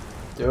it.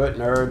 Do it,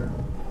 nerd.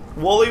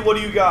 Wooly, what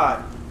do you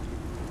got?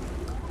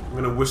 I'm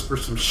gonna whisper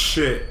some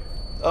shit.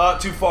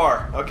 Too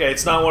far. Okay,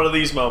 it's not one of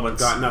these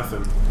moments. Got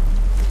nothing.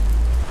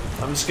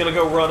 I'm just gonna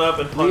go run up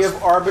and punch. We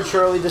have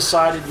arbitrarily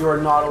decided you are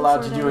not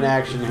allowed to do an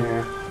action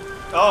here.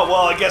 Oh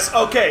well, I guess.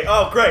 Okay.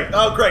 Oh great.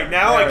 Oh great.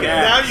 Now I can.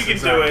 Yes, Now you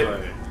can do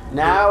exactly. it.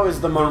 Now is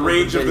the The moment.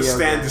 range of the video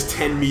stand game. is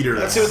 10 meters.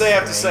 Let's see what they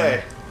have to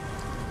say.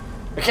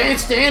 I can't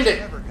stand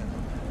it.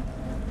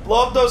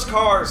 Blow up those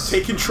cars.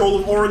 Take control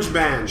of Orange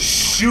Man.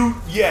 Shoot.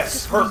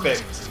 Yes.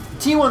 Perfect.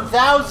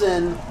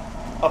 T1000.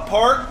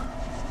 Apart.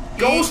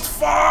 Ghost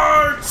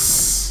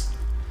farts!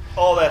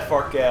 All that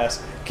fart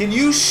gas. Can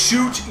you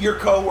shoot your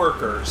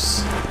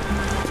coworkers?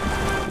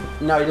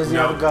 No, he doesn't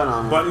have a gun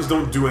on him. Buttons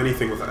don't do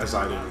anything with as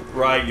I do.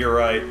 Right. You're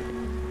right.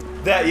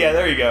 That. Yeah.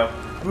 There you go.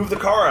 Move the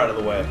car out of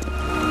the way.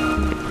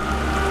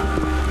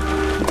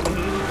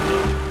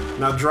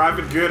 Now drive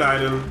it good,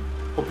 Aiden.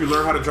 Hope you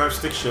learn how to drive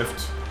stick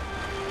shift.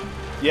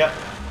 Yep.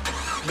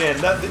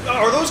 Man,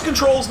 are those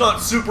controls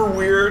not super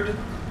weird?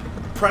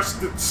 Press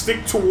the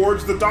stick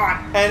towards the dot.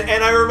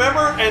 And I remember,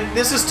 and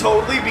this is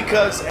totally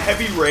because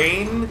Heavy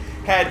Rain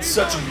had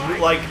such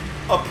like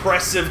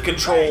oppressive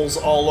controls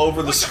all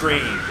over the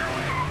screen.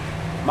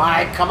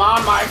 Mike, come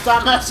on, Mike,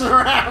 stop messing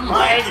around,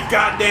 Mike. You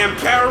goddamn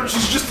coward,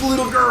 she's just a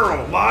little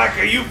girl. Mike,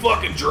 are you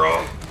fucking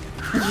drunk?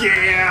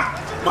 Yeah.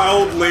 My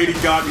old lady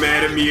got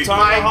mad at me.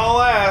 Time to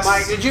haul ass.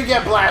 Mike, did you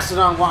get blasted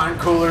on wine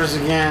coolers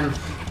again?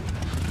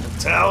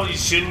 Tell you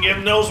shouldn't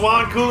give those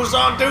wine coolers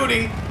on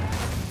duty.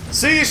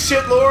 See you,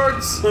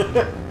 shitlords.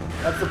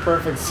 That's the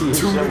perfect scene.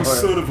 Tune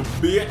son of a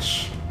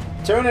bitch.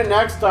 Tune in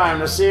next time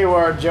to see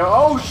where Joe.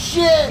 Oh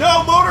shit!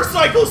 No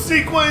motorcycle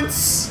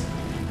sequence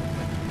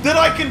that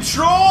I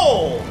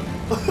control.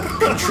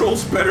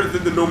 Controls better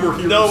than the No More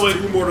Heroes No,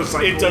 2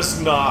 motorcycle. it does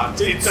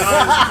not. It It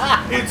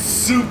does. It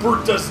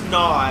super does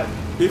not.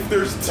 If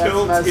there's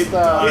tilt, messed it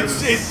up.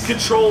 does. It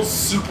controls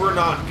super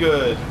not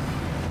good.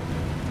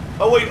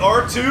 Oh wait,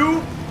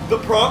 R2? The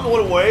prompt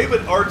went away,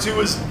 but R2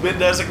 has been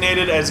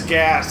designated as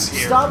gas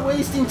here. Stop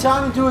wasting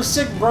time and do a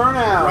sick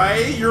burnout.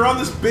 Right? You're on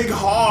this big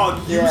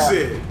hog. Yeah. Use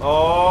it.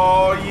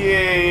 Oh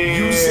yeah.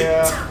 Use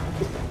it.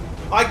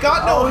 I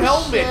got no Oh,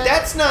 helmet. shit.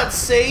 That's not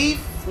safe.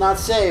 It's not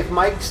safe.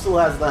 Mike still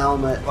has the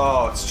helmet.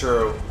 Oh, it's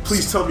true.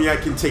 Please tell me I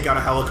can take out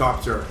a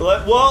helicopter.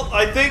 Well,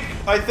 I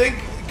think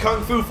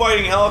Kung Fu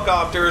fighting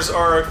helicopters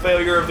are a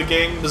failure of the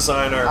game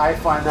designer. I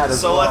find that as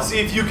So well. let's see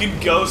if you can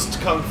ghost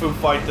Kung Fu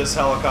fight this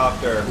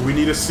helicopter. We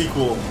need a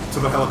sequel to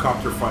the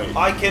helicopter fight.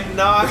 I The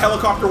cannot.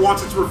 helicopter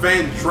wants its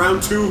revenge.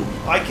 Round 2.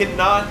 I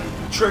cannot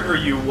trigger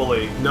you,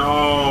 Wooly.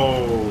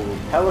 No.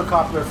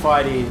 Helicopter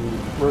fighting,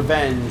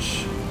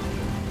 revenge.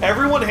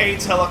 Everyone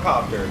hates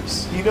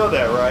helicopters. You know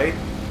that, right?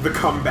 The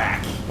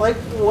comeback. Like,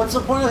 what's the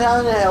point of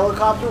having a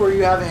helicopter where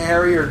you have a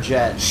Harrier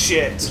jet?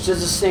 Shit. It's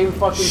just the same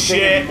fucking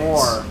Shit. thing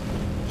more.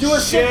 Do a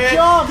sick Shit.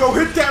 jump! Go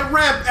hit that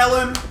ramp,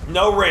 Ellen.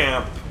 No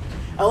ramp.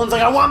 Ellen's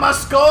like, I want my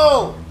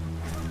skull!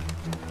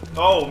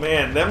 Oh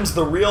man, them's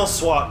the real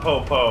SWAT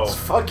popo.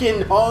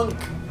 Fucking hunk.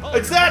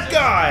 It's that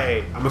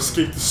guy. I'm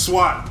escape the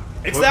SWAT.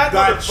 It's Let's that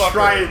not motherfucker.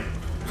 try it.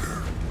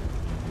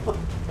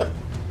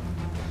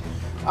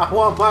 I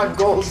want my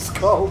gold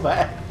skull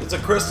back. It's a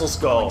crystal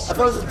skull. I thought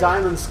it was a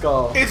diamond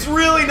skull. It's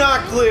really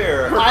not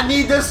clear. I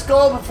need this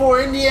skull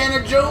before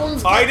Indiana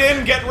Jones. I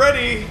didn't get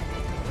ready.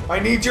 I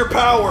need your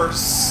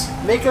powers.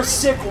 Make a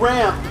sick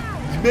ramp.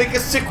 Make a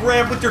sick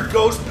ramp with your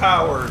ghost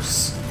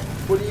powers.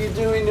 What are you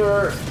doing to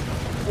her?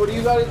 What do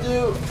you gotta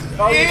do?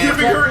 Oh, you Giving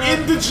Giving her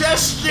protect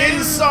indigestion.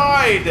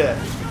 Inside.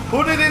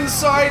 Put it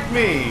inside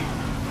me.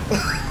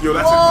 Yo,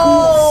 that's Whoa.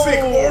 a cool,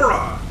 sick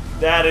aura.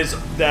 That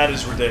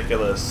is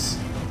ridiculous.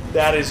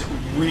 That is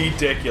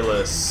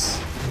ridiculous.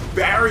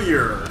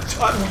 Barrier.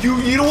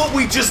 You know what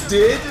we just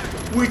did?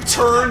 We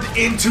turned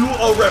into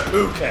a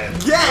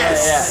Reppuken.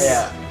 Yes!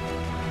 Yeah.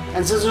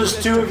 And since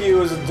there's two of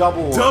you, it's a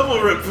double one. Double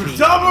Reppuken.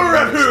 Double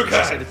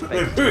Reppuken!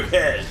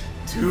 Reppuken.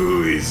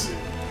 Too easy.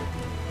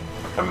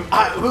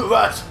 I will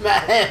wash my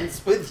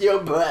hands with your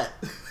butt.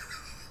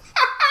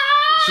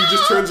 She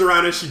just turns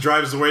around and she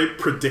drives away.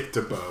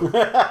 Predictable.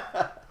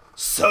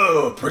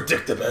 So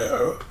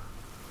predictable.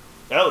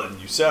 Ellen,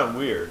 you sound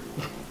weird.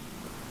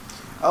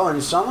 Oh, and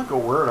you sound like a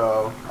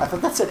weirdo. I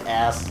thought that said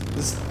ass.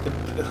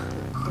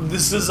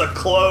 This is a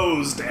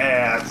closed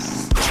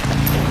ass.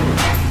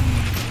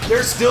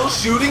 They're still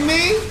shooting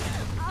me?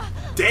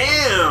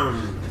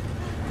 Damn!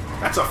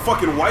 That's a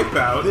fucking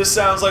wipeout. This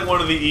sounds like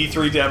one of the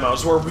E3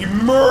 demos where we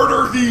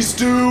murder these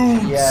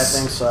dudes! Yeah, I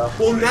think so.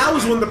 Well, now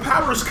is when the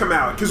powers come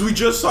out, because we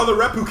just saw the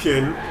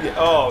Reppuken. Yeah,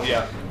 oh,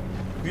 yeah.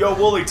 Yo,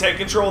 Wooly, take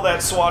control of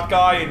that SWAT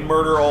guy and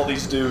murder all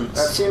these dudes.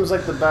 That seems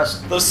like the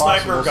best. The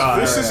sniper possible guy.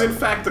 This is, scenario. in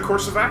fact, the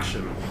course of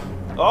action.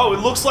 Oh, it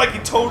looks like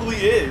it totally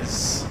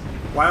is.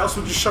 Why else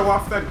would you show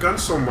off that gun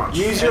so much?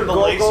 Use your And the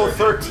Go-Go laser.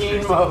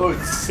 13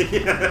 modes.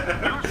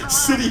 Yeah.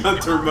 City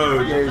Hunter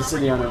mode. Yeah, your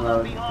City Hunter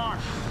mode.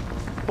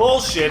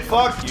 Bullshit,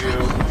 fuck you.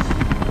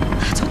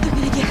 That's what they're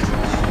gonna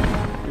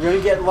get. You're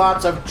gonna get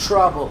lots of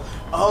trouble.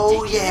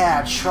 Oh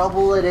yeah,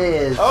 trouble it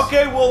is.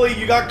 Okay, Wooly,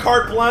 you got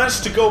carte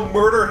blanche to go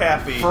murder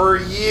Happy. For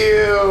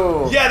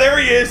you. Yeah, there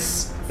he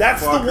is.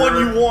 That's Fucker. the one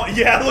you want.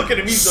 Yeah, look at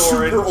him, he's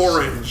Super orange.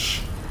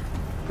 orange.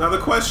 Now the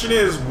question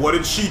is, what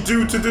did she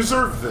do to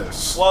deserve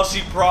this? Well,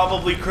 she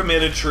probably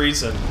committed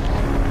treason.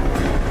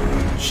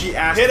 She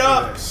asked Hit for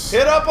up! this.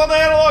 Hit up on the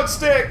analog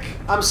stick!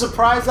 I'm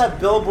surprised that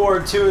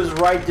billboard to his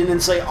right didn't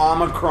say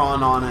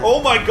Omicron on it.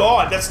 Oh my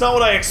god, that's not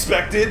what I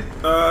expected.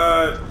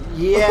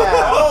 Yeah.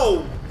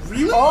 Oh,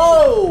 really?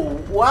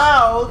 Oh,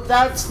 wow.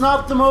 That's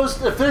not the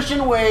most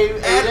efficient way,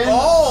 At Aiden.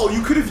 all.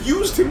 You could have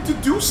used him to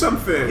do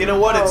something. You know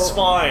what? It's Oh.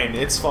 fine.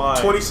 It's fine.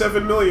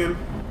 27 million.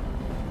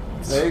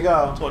 There you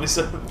go.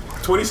 27.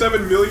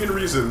 27 million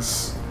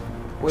reasons.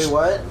 Wait,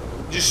 what?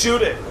 Just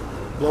shoot it.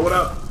 Blow it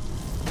up.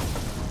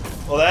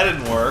 Well, that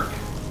didn't work.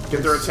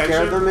 Get their attention.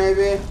 Scared them,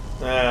 maybe?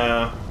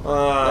 Yeah.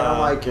 I don't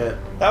like it.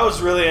 That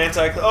was really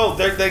anti. Oh,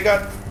 they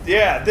got.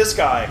 Yeah, this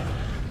guy.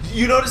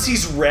 You notice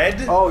he's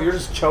red? Oh, you're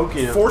just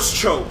choking him. Force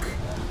choke.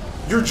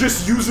 You're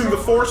just using the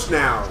force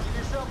now.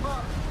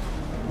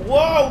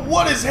 Whoa,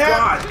 what is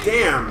happening? God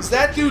damn. Is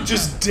that dude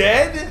just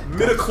dead?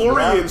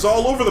 Midichlorians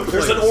all over the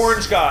place. There's an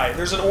orange guy.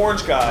 There's an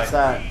orange guy. What's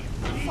that?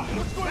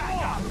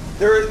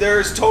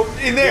 There's total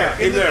in there.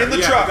 Yeah, in there. In the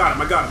yeah, truck.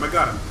 I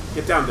got him.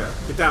 Get down there.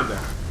 Get down there.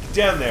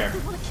 Down there.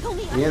 Wanna kill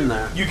me? Be in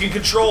there. You can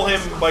control him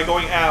by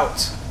going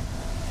out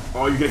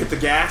Oh, you gonna hit the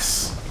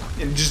gas?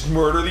 and just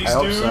murder these I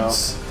hope dudes.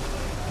 so.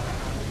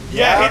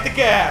 Yeah, Yeah. hit the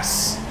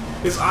gas.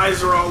 His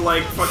eyes are all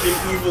like fucking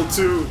evil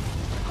too.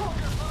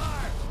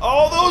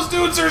 Oh, those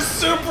dudes are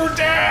super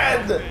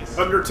dead.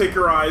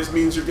 Undertaker eyes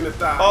means you're gonna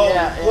die. Oh,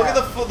 Yeah, look yeah.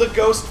 at the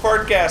ghost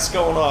fart gas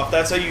going off.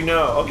 That's how you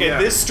know. Okay, Yeah.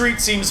 this street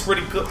seems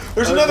pretty cool.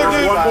 There's Oh, another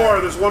there's dude. One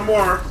more. There's one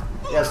more.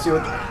 Yeah, see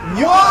what?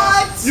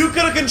 What? You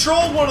could have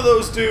controlled one of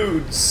those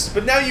dudes,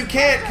 but now you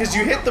can't because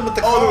you hit them with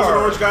the car. Oh, there was an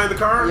orange guy in the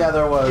car? Yeah,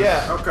 there was.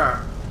 Yeah, Okay.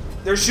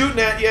 they're shooting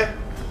at you.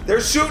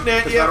 They're shooting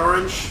at Is you. that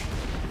orange?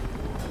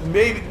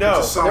 Maybe no.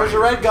 It's a sign. There's a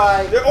red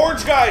guy. They're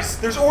orange guys.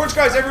 There's orange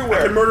guys everywhere.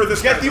 I can murder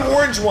this Get guy, the though.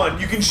 orange one.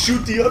 You can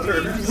shoot the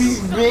others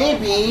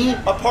Maybe.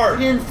 apart.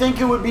 We didn't think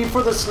it would be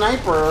for the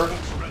sniper.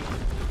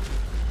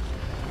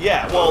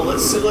 Yeah. Well,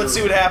 let's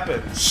see what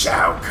happens.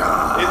 Shao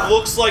Kahn. It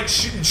looks like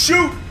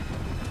shoot.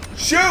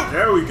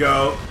 There we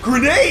go.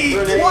 Grenade.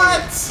 Grenade.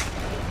 What?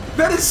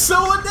 That is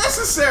so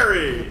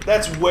unnecessary.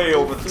 That's way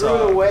over the Threw it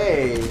top.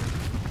 away.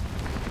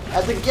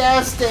 At the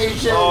gas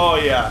station. Oh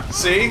yeah.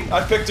 See,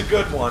 I picked a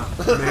good one.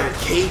 Man,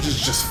 Cage is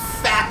just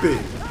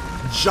fapping.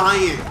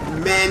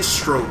 Giant man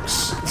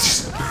strokes.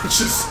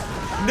 just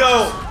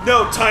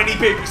No, tiny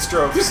baby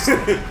strokes.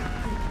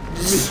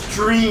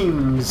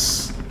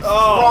 Dreams.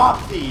 Oh,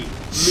 Frothy.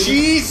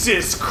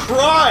 Jesus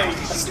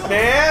Christ,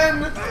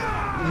 man.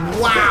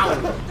 wow.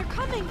 They're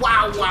coming.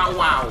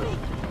 Wow.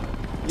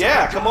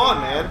 Yeah, come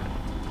on, man.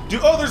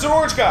 Oh, there's an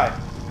orange guy.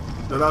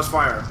 No, that was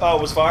fire. Oh,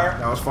 it was fire?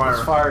 That was fire.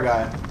 Fire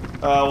guy.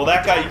 Well,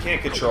 that guy you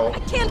can't control.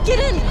 Can't get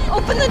in.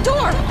 Open the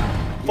door.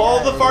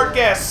 Follow the fart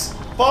gas.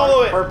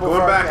 Follow it. Purple Going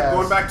fart back. gas. I'm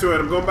going back to it.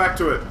 I'm going back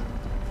to it.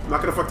 I'm not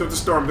gonna fuck up the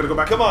store. I'm gonna go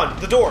back. Come on,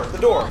 the door.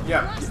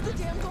 Yeah. Blast the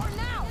damn door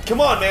now. Come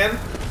on, man.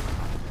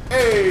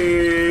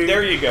 Hey.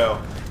 There you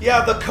go.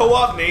 Yeah, the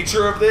co-op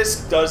nature of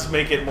this does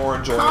make it more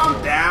enjoyable.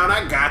 Calm down.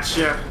 I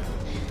gotcha.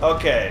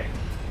 Okay.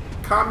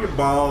 Calm your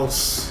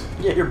balls.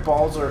 Yeah, your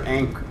balls are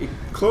angry.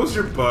 Close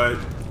your butt.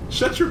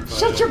 Shut your butt.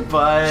 Shut your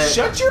butt.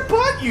 Shut your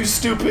butt, you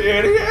stupid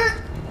idiot.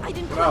 I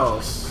didn't What quit.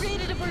 else?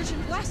 Created a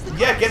version. Blast the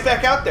Yeah, cars. get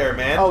back out there,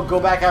 man. Oh, go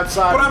back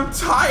outside. But I'm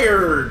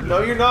tired.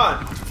 No, you're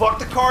not. Fuck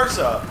the cars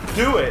up.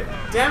 Do it.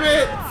 Damn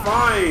it.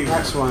 Fine.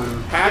 Next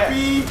one.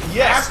 Happy?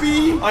 Yes.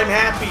 Happy? I'm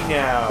happy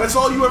now. That's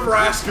all you ever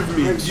ask of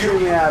me.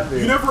 Extremely happy.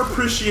 You never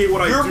appreciate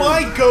what I You're do.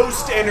 my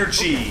ghost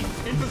energy.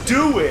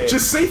 do it.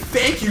 Just say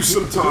thank you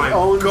sometime.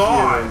 owns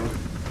God. you.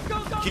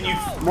 Can you...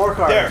 More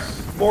cars. There.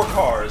 More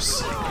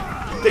cars.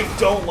 They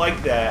don't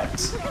like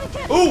that.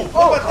 Ooh,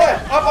 how about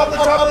that? Up on the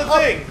top of the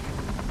thing.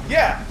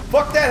 Yeah,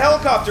 fuck that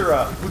helicopter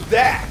up with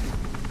that.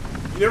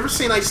 You never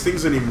say nice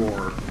things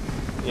anymore.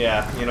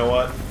 Yeah, you know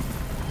what?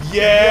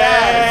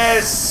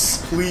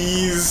 Yes!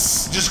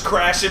 Please. Just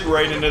crash it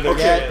right into the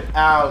Get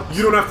out.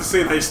 You don't have to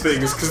say nice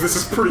things, because this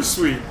is pretty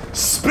sweet.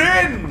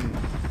 Spin!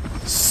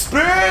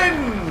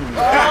 Spin!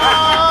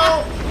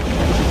 Oh!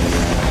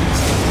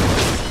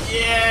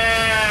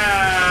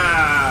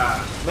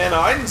 Yeah! Man,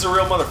 Aiden's a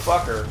real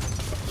motherfucker.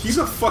 He's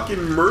a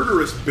fucking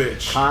murderous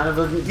bitch. Kind of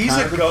a. He's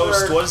kind a of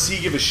ghost. jerk. What does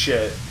he give a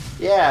shit?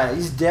 Yeah,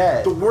 he's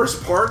dead. The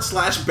worst part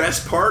 /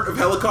 best part of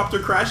helicopter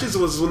crashes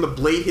was when the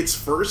blade hits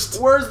first.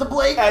 Where's the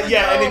blade?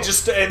 Yeah, and it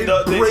just and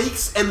It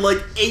breaks and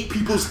like 8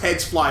 people's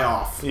heads fly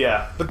off.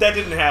 yeah, but that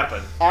didn't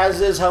happen.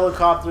 As is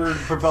helicopter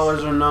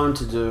propellers are known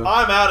to do.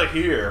 I'm out of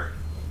here.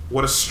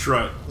 What a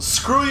strut.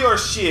 Screw your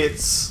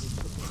shits.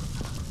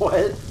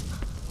 What?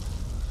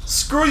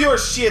 Screw your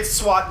shit,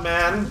 SWAT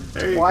man.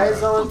 There you Why go.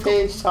 is Ellen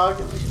Page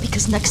talking?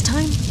 Because next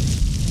time,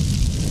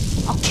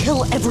 I'll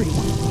kill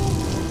everyone.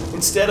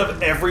 Instead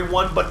of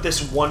everyone but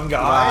this one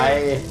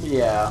guy,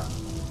 Yeah.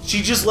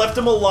 she just left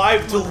him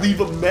alive to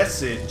leave a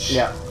message.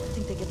 Yeah. I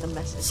think they get the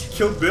message.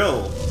 Kill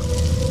Bill.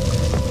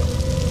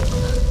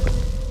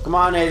 Come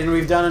on, Aiden.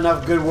 We've done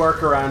enough good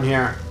work around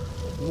here.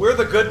 We're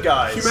the good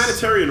guys.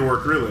 Humanitarian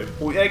work, really.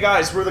 Hey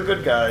guys, we're the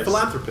good guys.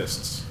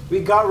 Philanthropists. We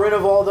got rid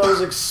of all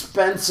those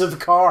expensive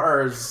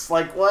cars.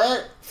 Like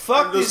what?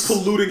 Fuck And those these.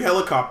 polluting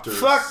helicopters.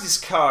 Fuck these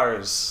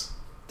cars.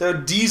 They're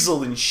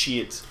diesel and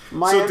shit.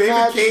 My So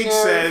David Cage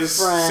imaginary says,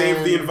 friend.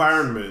 save the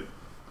environment.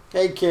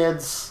 Hey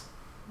kids.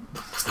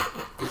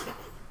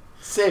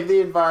 Save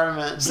the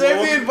environment.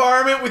 Save the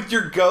environment with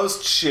your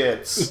ghost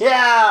shits.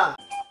 Yeah.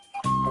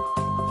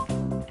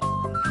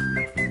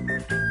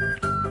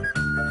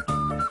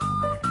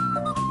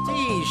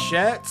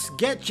 T-shirts,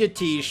 get your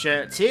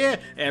t-shirts here.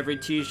 Every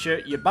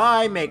t-shirt you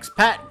buy makes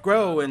Pat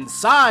grow in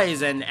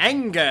size and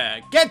anger.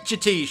 Get your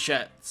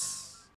t-shirts.